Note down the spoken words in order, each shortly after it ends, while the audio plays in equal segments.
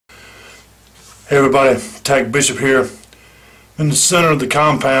Hey everybody, Tag Bishop here. In the center of the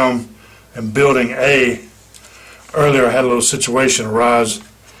compound in building A. Earlier I had a little situation arise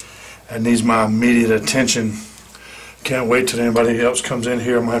that needs my immediate attention. Can't wait till anybody else comes in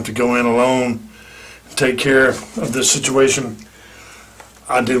here. I'm going to have to go in alone and take care of this situation.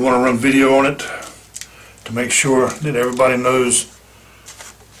 I did want to run video on it to make sure that everybody knows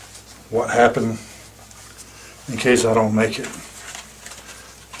what happened in case I don't make it.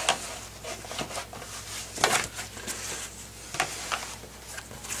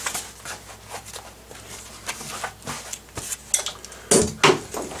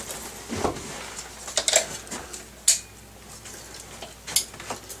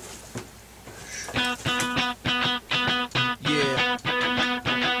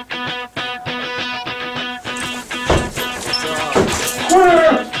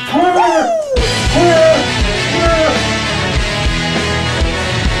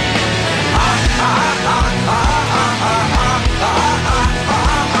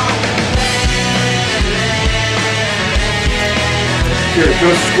 Here,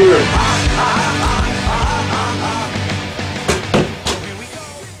 go square.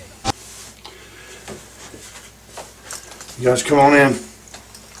 You guys come on in.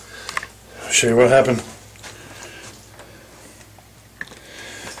 I'll show you what happened.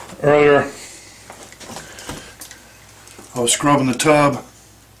 Earlier, I was scrubbing the tub.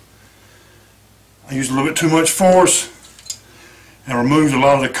 I used a little bit too much force and removed a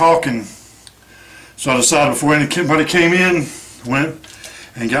lot of the caulking. So I decided before anybody came in, went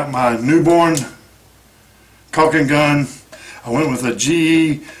and got my newborn caulking gun. I went with a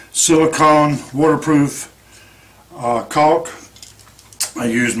GE silicone waterproof caulk. I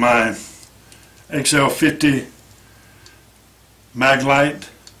used my XL50 Maglite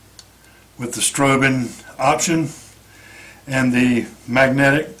with the strobing option and the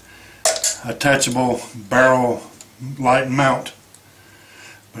magnetic attachable barrel light mount.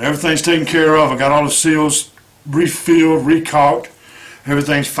 But everything's taken care of. I got all the seals refilled, recaulked.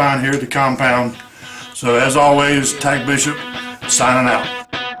 Everything's fine here at the compound. So as always, Tag Bishop signing out.